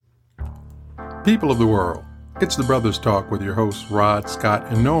People of the world, it's the Brothers Talk with your hosts Rod, Scott,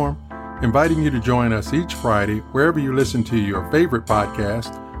 and Norm, inviting you to join us each Friday wherever you listen to your favorite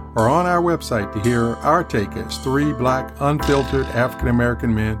podcast or on our website to hear our take as three Black, unfiltered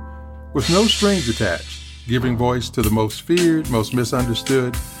African-American men with no strings attached, giving voice to the most feared, most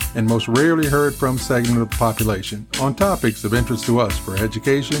misunderstood, and most rarely heard from segment of the population on topics of interest to us for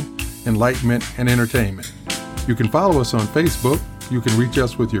education, enlightenment, and entertainment. You can follow us on Facebook. You can reach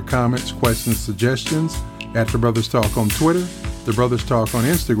us with your comments, questions, suggestions at The Brothers Talk on Twitter, The Brothers Talk on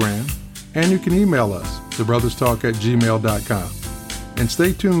Instagram, and you can email us, thebrotherstalk@gmail.com. And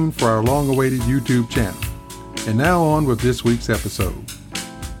stay tuned for our long-awaited YouTube channel. And now on with this week's episode.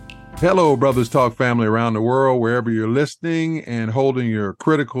 Hello, Brothers Talk family around the world, wherever you're listening and holding your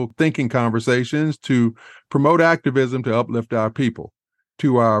critical thinking conversations to promote activism to uplift our people.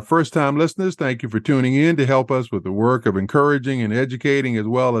 To our first-time listeners, thank you for tuning in to help us with the work of encouraging and educating, as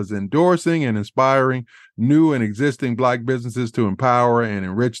well as endorsing and inspiring new and existing Black businesses to empower and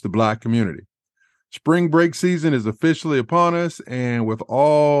enrich the Black community. Spring break season is officially upon us, and with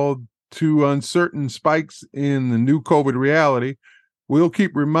all too uncertain spikes in the new COVID reality, we'll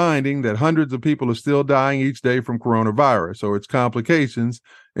keep reminding that hundreds of people are still dying each day from coronavirus or its complications,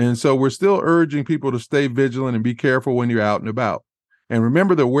 and so we're still urging people to stay vigilant and be careful when you're out and about. And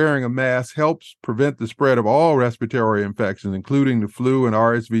remember that wearing a mask helps prevent the spread of all respiratory infections, including the flu and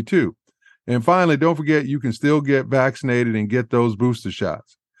RSV2. And finally, don't forget you can still get vaccinated and get those booster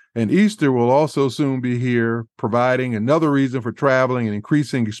shots. And Easter will also soon be here, providing another reason for traveling and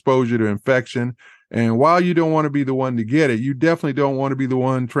increasing exposure to infection. And while you don't want to be the one to get it, you definitely don't want to be the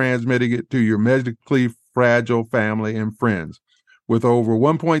one transmitting it to your medically fragile family and friends. With over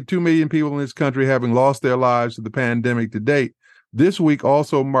 1.2 million people in this country having lost their lives to the pandemic to date, this week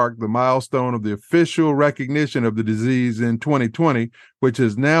also marked the milestone of the official recognition of the disease in 2020, which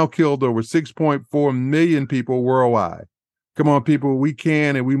has now killed over 6.4 million people worldwide. Come on, people, we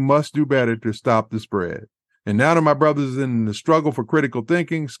can and we must do better to stop the spread. And now to my brothers in the struggle for critical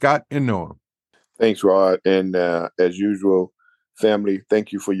thinking, Scott and Norm. Thanks, Rod. And as usual, family,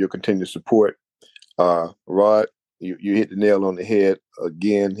 thank you for your continued support. Rod, you hit the nail on the head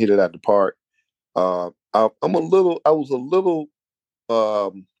again, hit it out the park. I was a little,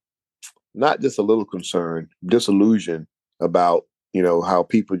 not just a little concerned, disillusioned about, how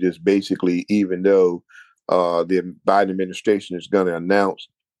people just basically, even though the Biden administration is going to announce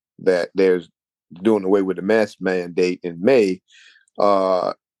that there's doing away with the mask mandate in May,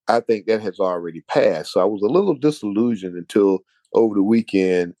 I think that has already passed. So I was a little disillusioned until over the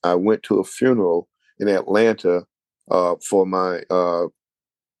weekend, I went to a funeral in Atlanta for my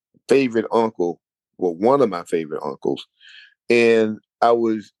favorite uncle, well, one of my favorite uncles. And I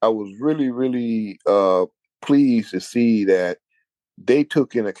was really, really pleased to see that they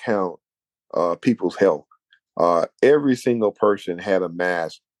took in account people's health. Every single person had a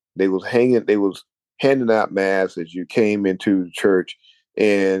mask. They was handing out masks as you came into the church.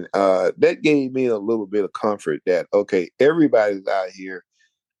 And that gave me a little bit of comfort that, okay, everybody's out here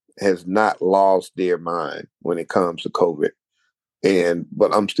has not lost their mind when it comes to COVID.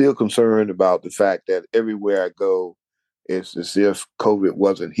 But I'm still concerned about the fact that everywhere I go, it's as if COVID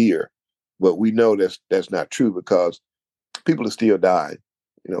wasn't here. But we know that's not true because people are still dying.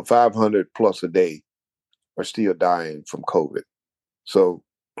 500 plus a day are still dying from COVID. So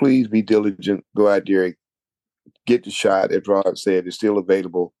please be diligent. Go out there, get the shot. As Rod said, it's still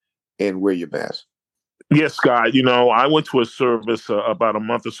available, and wear your mask. Yes, Scott. I went to a service about a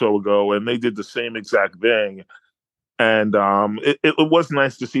month or so ago, and they did the same exact thing. And it was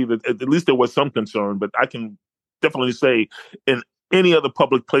nice to see that at least there was some concern, but I can definitely say in any other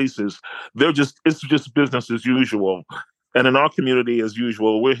public places, it's just business as usual. And in our community, as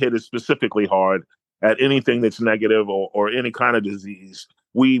usual, we're hit specifically hard at anything that's negative or any kind of disease.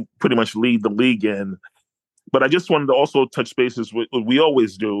 We pretty much lead the league in. But I just wanted to also touch bases with what we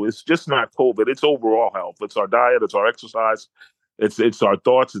always do. It's just not COVID. It's overall health. It's our diet. It's our exercise. It's our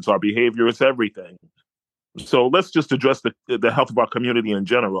thoughts. It's our behavior. It's everything. So let's just address the health of our community in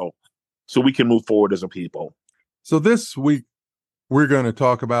general so we can move forward as a people. So this week, we're going to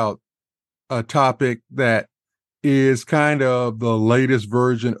talk about a topic that is kind of the latest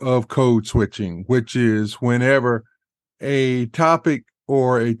version of code switching, which is whenever a topic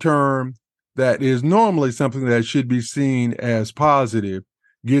or a term that is normally something that should be seen as positive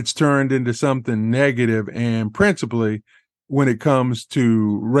gets turned into something negative, and principally when it comes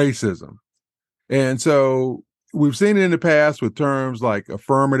to racism. And so we've seen it in the past with terms like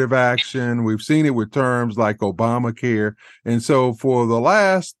affirmative action. We've seen it with terms like Obamacare. And so for the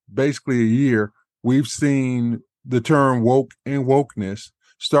last basically a year, we've seen the term woke and wokeness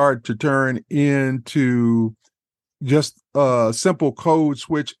start to turn into just a simple code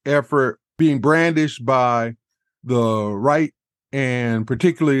switch effort being brandished by the right and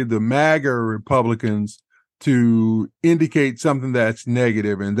particularly the MAGA Republicans to indicate something that's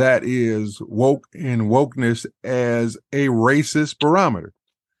negative, and that is woke and wokeness as a racist barometer.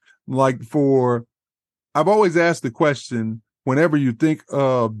 I've always asked the question, whenever you think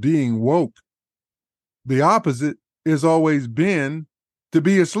of being woke, the opposite has always been to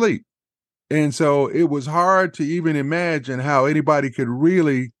be asleep. And so it was hard to even imagine how anybody could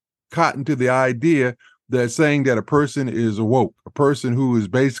really cotton to the idea that saying that a person is woke, a person who is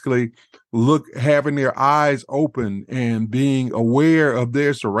basically having their eyes open and being aware of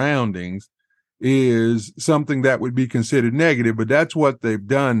their surroundings, is something that would be considered negative. But that's what they've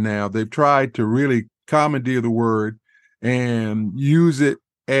done now. They've tried to really commandeer the word and use it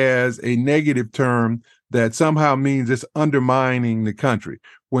as a negative term that somehow means it's undermining the country.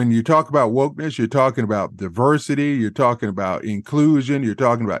 When you talk about wokeness, you're talking about diversity, you're talking about inclusion, you're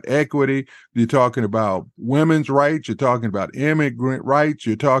talking about equity, you're talking about women's rights, you're talking about immigrant rights,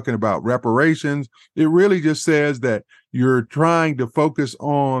 you're talking about reparations. It really just says that you're trying to focus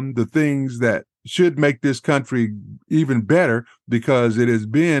on the things that should make this country even better, because it has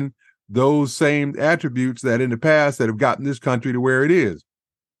been those same attributes that in the past that have gotten this country to where it is.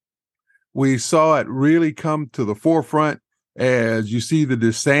 We saw it really come to the forefront as you see the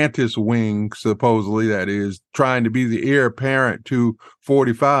DeSantis wing, supposedly, that is trying to be the heir apparent to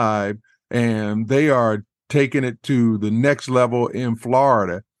 45, and they are taking it to the next level in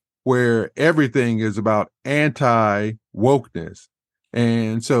Florida, where everything is about anti-wokeness.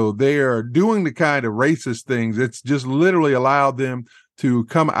 And so they are doing the kind of racist things. It's just literally allowed them to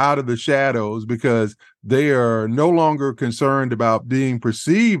come out of the shadows because they are no longer concerned about being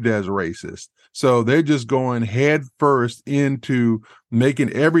perceived as racist. So they're just going head first into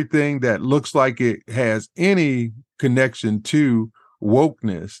making everything that looks like it has any connection to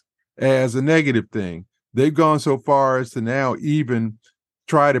wokeness as a negative thing. They've gone so far as to now even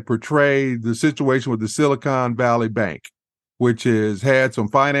try to portray the situation with the Silicon Valley Bank, which has had some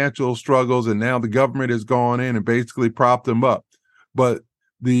financial struggles, and now the government has gone in and basically propped them up. But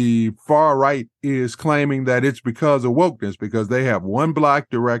the far right is claiming that it's because of wokeness, because they have one Black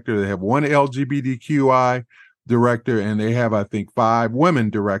director, they have one LGBTQI director, and they have, I think, 5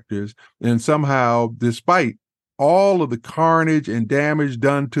 women directors. And somehow, despite all of the carnage and damage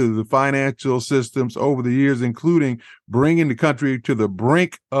done to the financial systems over the years, including bringing the country to the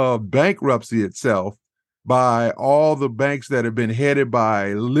brink of bankruptcy itself by all the banks that have been headed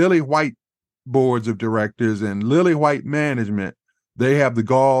by lily white boards of directors and lily white management, they have the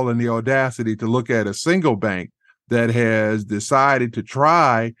gall and the audacity to look at a single bank that has decided to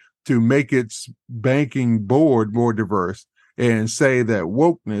try to make its banking board more diverse and say that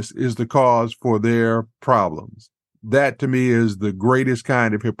wokeness is the cause for their problems. That, to me, is the greatest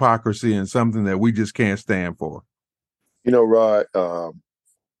kind of hypocrisy and something that we just can't stand for. You know, Rod,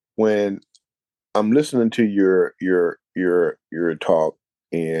 when I'm listening to your talk,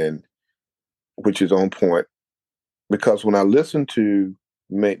 and which is on point, because when I listen to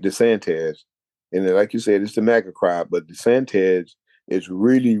DeSantis, and like you said, it's the MAGA crowd, but DeSantis is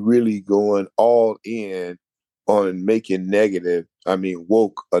really, really going all in on making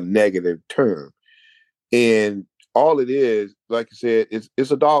woke a negative term. And all it is, like you said,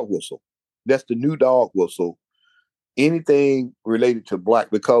 it's a dog whistle. That's the new dog whistle. Anything related to Black,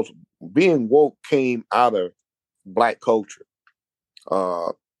 because being woke came out of Black culture.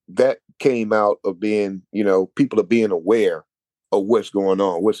 That came out of being, people are being aware of what's going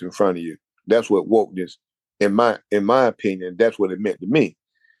on, what's in front of you. That's what wokeness, in my opinion, that's what it meant to me.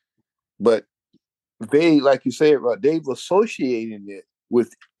 But they, like you said, right, they've associated it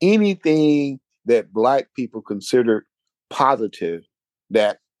with anything that Black people consider positive,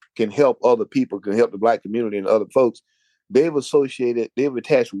 that can help other people, can help the Black community and other folks. They've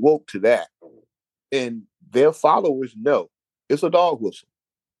attached woke to that. And their followers know it's a dog whistle.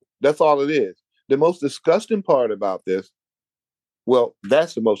 That's all it is. The most disgusting part about this, well,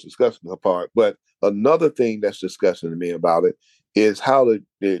 that's the most disgusting part. But another thing that's disgusting to me about it is how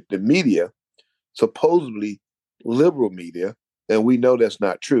the media, supposedly liberal media, and we know that's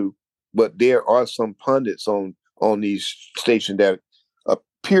not true, but there are some pundits on these stations that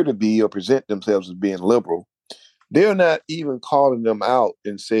appear to be or present themselves as being liberal. They're not even calling them out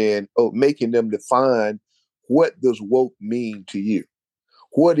and saying, making them define what does woke mean to you.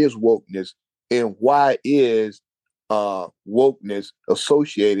 What is wokeness, and why is wokeness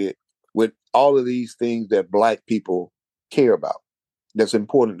associated with all of these things that Black people care about, that's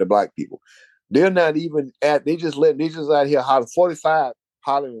important to Black people? They're not even they just out here holler 45.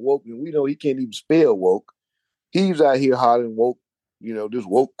 hollering woke, and we know he can't even spell woke. He's out here hollering woke, this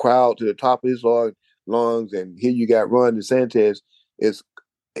woke crowd to the top of his lungs. And here you got Ron DeSantis.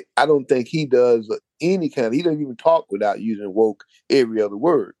 I don't think he does he doesn't even talk without using woke every other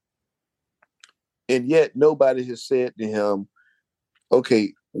word. And yet nobody has said to him,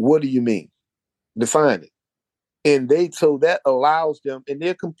 okay, what do you mean? Define it. And so that allows them, and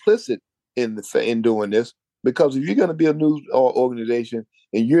they're complicit in doing this, because if you're going to be a news organization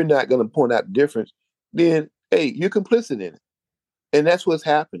and you're not going to point out the difference, then hey, you're complicit in it. And that's what's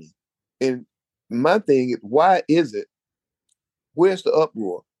happening. And my thing is, why is it? Where's the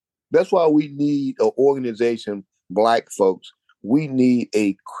uproar? That's why we need an organization, Black folks. We need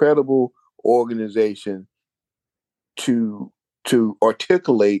a credible organization to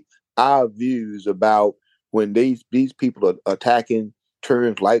articulate our views about when these people are attacking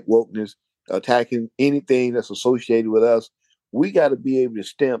terms like wokeness, attacking anything that's associated with us. We got to be able to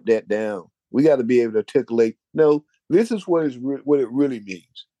stamp that down. We got to be able to articulate, no, this is what it really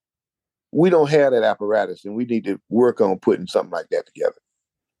means. We don't have that apparatus, and we need to work on putting something like that together.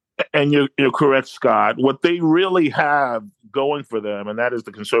 And you're correct, Scott. What they really have going for them, and that is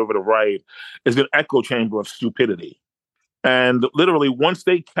the conservative right, is an echo chamber of stupidity. And literally, once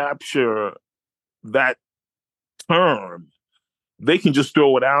they capture that term, they can just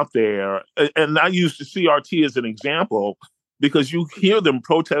throw it out there. And I use the CRT as an example, because you hear them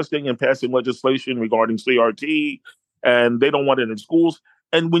protesting and passing legislation regarding CRT, and they don't want it in schools.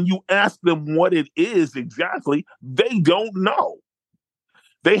 And when you ask them what it is exactly, they don't know.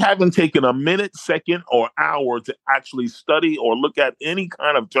 They haven't taken a minute, second, or hour to actually study or look at any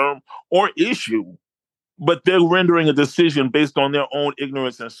kind of term or issue, but they're rendering a decision based on their own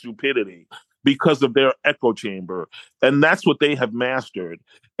ignorance and stupidity because of their echo chamber. And that's what they have mastered.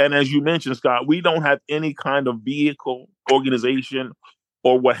 And as you mentioned, Scott, we don't have any kind of vehicle, organization,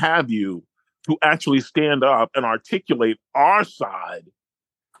 or what have you to actually stand up and articulate our side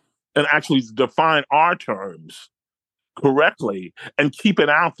and actually define our terms correctly and keep it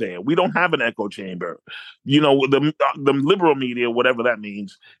out there. We don't have an echo chamber. The liberal media, whatever that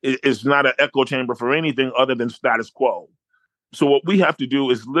means, is not an echo chamber for anything other than status quo. So what we have to do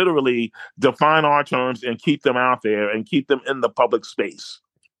is literally define our terms and keep them out there and keep them in the public space.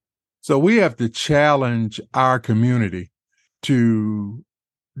 So we have to challenge our community to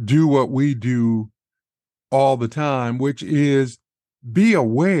do what we do all the time, which is be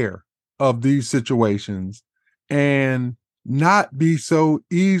aware of these situations and not be so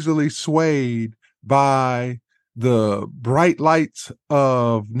easily swayed by the bright lights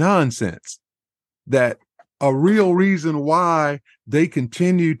of nonsense. That a real reason why they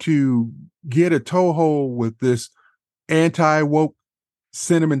continue to get a toehold with this anti-woke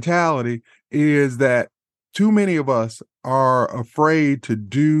sentimentality is that too many of us are afraid to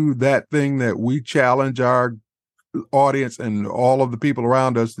do that thing that we challenge our audience and all of the people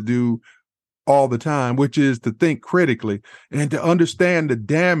around us to do all the time, which is to think critically and to understand the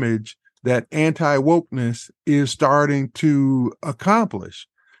damage that anti-wokeness is starting to accomplish.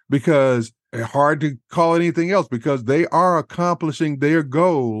 Because it's hard to call it anything else, because they are accomplishing their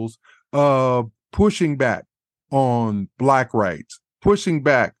goals of pushing back on Black rights, pushing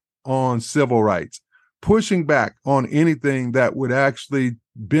back on civil rights, pushing back on anything that would actually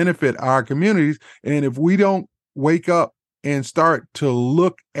benefit our communities. And if we don't wake up and start to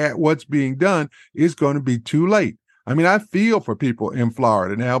look at what's being done, it's going to be too late. I mean, I feel for people in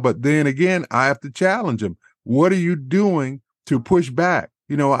Florida now, but then again, I have to challenge them. What are you doing to push back?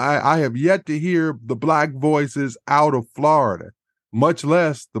 I have yet to hear the Black voices out of Florida, much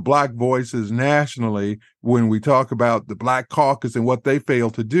less the Black voices nationally when we talk about the Black caucus and what they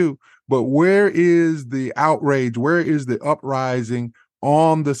failed to do. But where is the outrage? Where is the uprising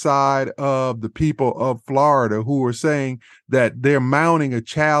on the side of the people of Florida who are saying that they're mounting a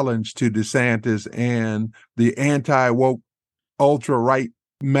challenge to DeSantis and the anti-woke ultra-right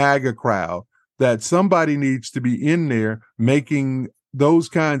MAGA crowd, that somebody needs to be in there making those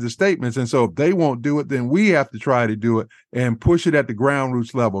kinds of statements? And so if they won't do it, then we have to try to do it and push it at the ground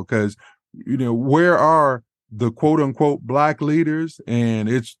roots level. Because, where are the quote unquote Black leaders? And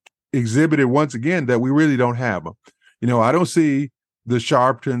it's exhibited once again that we really don't have them. I don't see the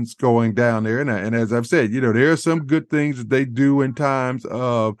Sharptons going down there. And as I've said, there are some good things that they do in times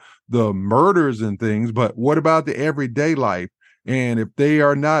of the murders and things, but what about the everyday life? And if they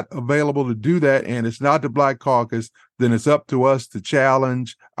are not available to do that, and it's not the Black caucus, then it's up to us to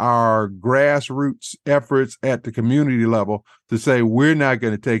challenge our grassroots efforts at the community level to say, we're not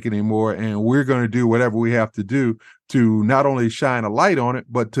going to take it anymore, and we're going to do whatever we have to do to not only shine a light on it,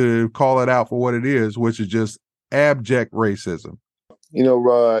 but to call it out for what it is, which is just abject racism.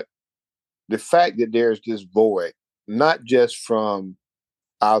 Rod, the fact that there's this void, not just from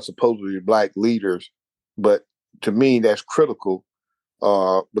our supposedly black leaders, but to me, that's critical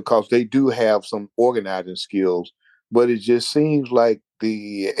because they do have some organizing skills. But it just seems like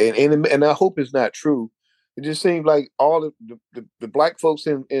and I hope it's not true. It just seems like all of the black folks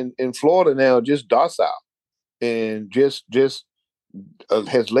in Florida now are just docile and just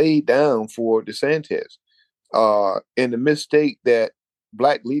has laid down for DeSantis. And the mistake that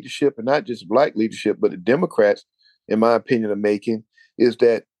black leadership, and not just black leadership, but the Democrats, in my opinion, are making is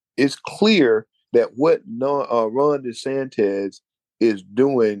that it's clear that what Ron DeSantis is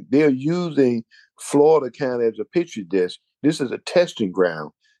doing, they're using Florida County as a petri dish. This is a testing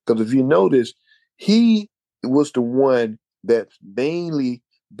ground. Because if you notice, he was the one that's mainly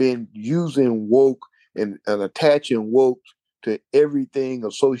been using woke and attaching woke to everything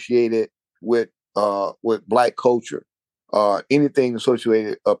associated with black culture. Anything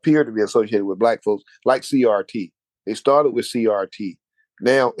appear to be associated with black folks, like CRT. They started with CRT.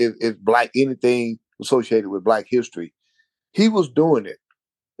 Now it's black, anything associated with black history. He was doing it.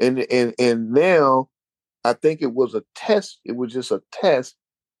 And now I think it was a test. It was just a test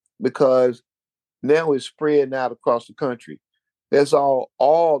because now it's spreading out across the country. That's all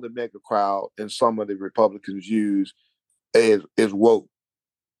the mega crowd and some of the Republicans use is woke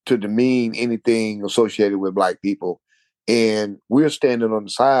to demean anything associated with black people. And we're standing on the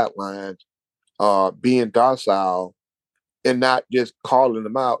sidelines, being docile and not just calling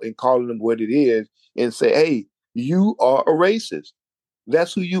them out and calling them what it is and say, hey, you are a racist.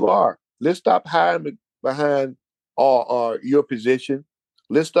 That's who you are. Let's stop hiring behind your position.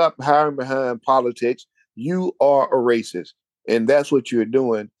 Let's stop hiring behind politics. You are a racist. And that's what you're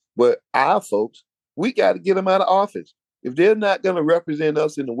doing. But our folks, we got to get them out of office. If they're not going to represent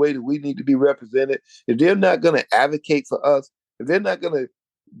us in the way that we need to be represented, if they're not going to advocate for us, if they're not going to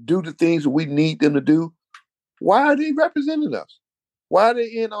do the things that we need them to do, why are they representing us? Why are they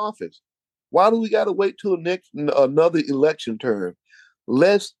in office? Why do we got to wait till another election term?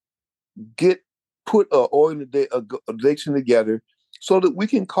 Let's put an organization together so that we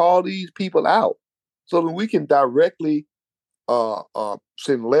can call these people out, so that we can directly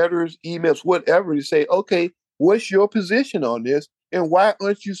send letters, emails, whatever, to say, okay, what's your position on this, and why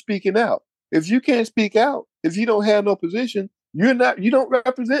aren't you speaking out? If you can't speak out, if you don't have no position, you don't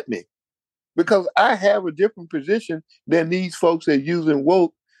represent me, because I have a different position than these folks that are using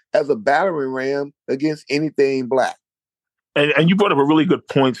woke as a battering ram against anything black. And you brought up a really good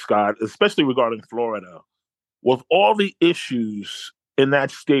point, Scott, especially regarding Florida. With all the issues in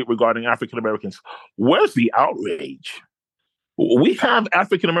that state regarding African Americans, where's the outrage? We have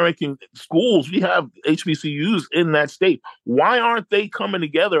African American schools, we have HBCUs in that state. Why aren't they coming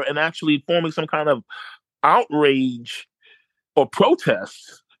together and actually forming some kind of outrage or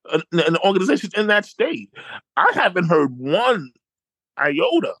protest in organizations in that state? I haven't heard one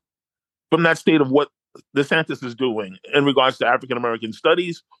iota from that state of what DeSantis is doing in regards to African American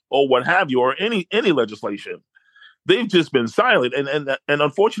studies or what have you, or any legislation. They've just been silent, and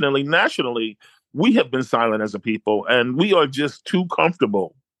unfortunately, nationally, we have been silent as a people, and we are just too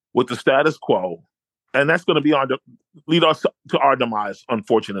comfortable with the status quo, and that's going to lead us to our demise,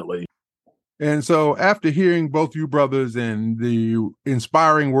 unfortunately. And so, after hearing both you brothers and the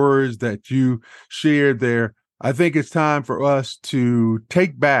inspiring words that you shared there, I think it's time for us to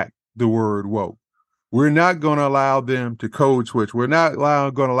take back the word woke. We're not going to allow them to code switch. We're not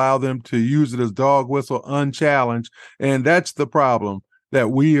going to allow them to use it as dog whistle unchallenged. And that's the problem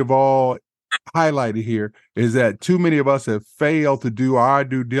that we have all highlighted here, is that too many of us have failed to do our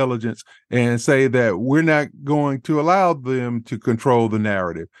due diligence and say that we're not going to allow them to control the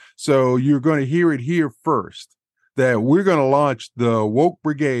narrative. So you're going to hear it here first, that we're going to launch the Woke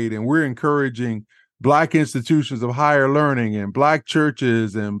Brigade, and we're encouraging Black institutions of higher learning and Black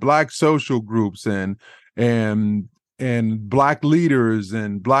churches and Black social groups and Black leaders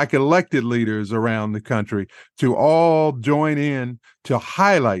and Black elected leaders around the country to all join in to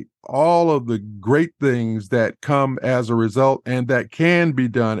highlight all of the great things that come as a result and that can be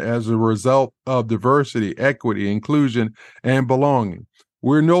done as a result of diversity, equity, inclusion, and belonging.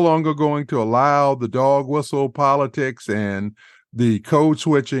 We're no longer going to allow the dog whistle politics and the code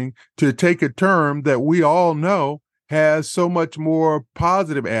switching to take a term that we all know has so much more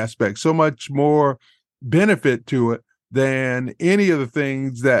positive aspects, so much more benefit to it than any of the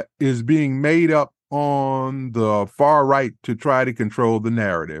things that is being made up on the far right to try to control the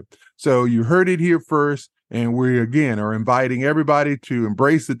narrative. So you heard it here first, and we again are inviting everybody to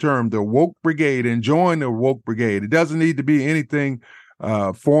embrace the term, the Woke Brigade, and join the Woke Brigade. It doesn't need to be anything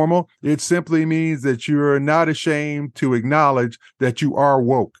formal. It simply means that you're not ashamed to acknowledge that you are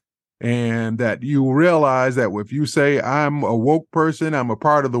woke, and that you realize that if you say, I'm a woke person, I'm a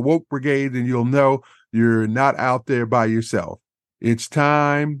part of the Woke Brigade, then you'll know you're not out there by yourself. It's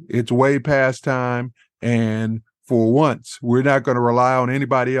time. It's way past time. And for once, we're not going to rely on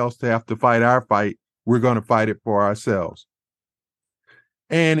anybody else to have to fight our fight. We're going to fight it for ourselves.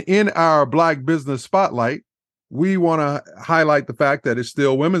 And in our Black Business Spotlight, we want to highlight the fact that it's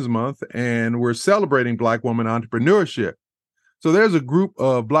still Women's Month and we're celebrating Black woman entrepreneurship. So there's a group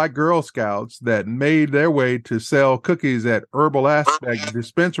of Black Girl Scouts that made their way to sell cookies at Herbal Aspect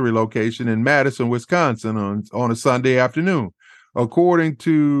dispensary location in Madison, Wisconsin on a Sunday afternoon. According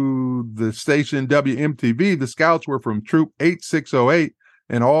to the station WMTV, the Scouts were from Troop 8608,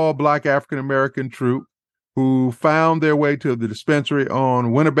 an all-Black African-American troop who found their way to the dispensary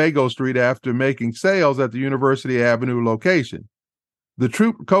on Winnebago Street after making sales at the University Avenue location. The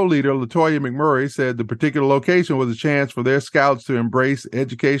troop co-leader, Latoya McMurray, said the particular location was a chance for their scouts to embrace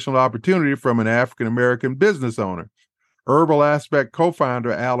educational opportunity from an African-American business owner. Herbal Aspect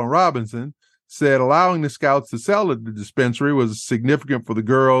co-founder Alan Robinson said allowing the scouts to sell at the dispensary was significant for the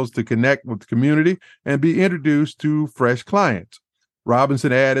girls to connect with the community and be introduced to fresh clients.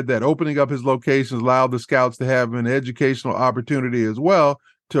 Robinson added that opening up his locations allowed the scouts to have an educational opportunity as well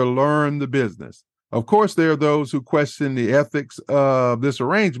to learn the business. Of course, there are those who question the ethics of this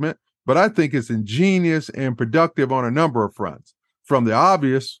arrangement, but I think it's ingenious and productive on a number of fronts. From the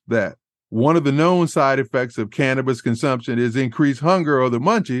obvious that one of the known side effects of cannabis consumption is increased hunger or the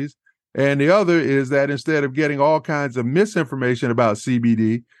munchies, and the other is that instead of getting all kinds of misinformation about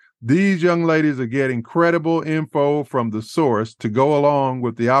CBD, these young ladies are getting credible info from the source to go along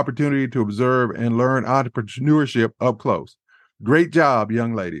with the opportunity to observe and learn entrepreneurship up close. Great job,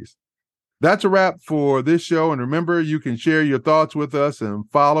 young ladies. That's a wrap for this show. And remember, you can share your thoughts with us and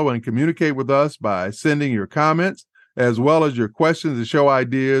follow and communicate with us by sending your comments as well as your questions and show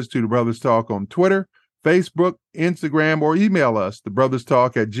ideas to The Brothers Talk on Twitter, Facebook, Instagram, or email us,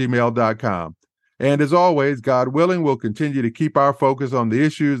 thebrotherstalk@gmail.com. And as always, God willing, we'll continue to keep our focus on the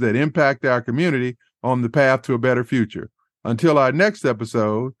issues that impact our community on the path to a better future. Until our next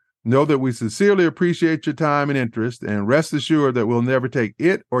episode, know that we sincerely appreciate your time and interest, and rest assured that we'll never take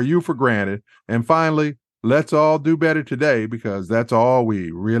it or you for granted. And finally, let's all do better today, because that's all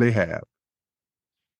we really have.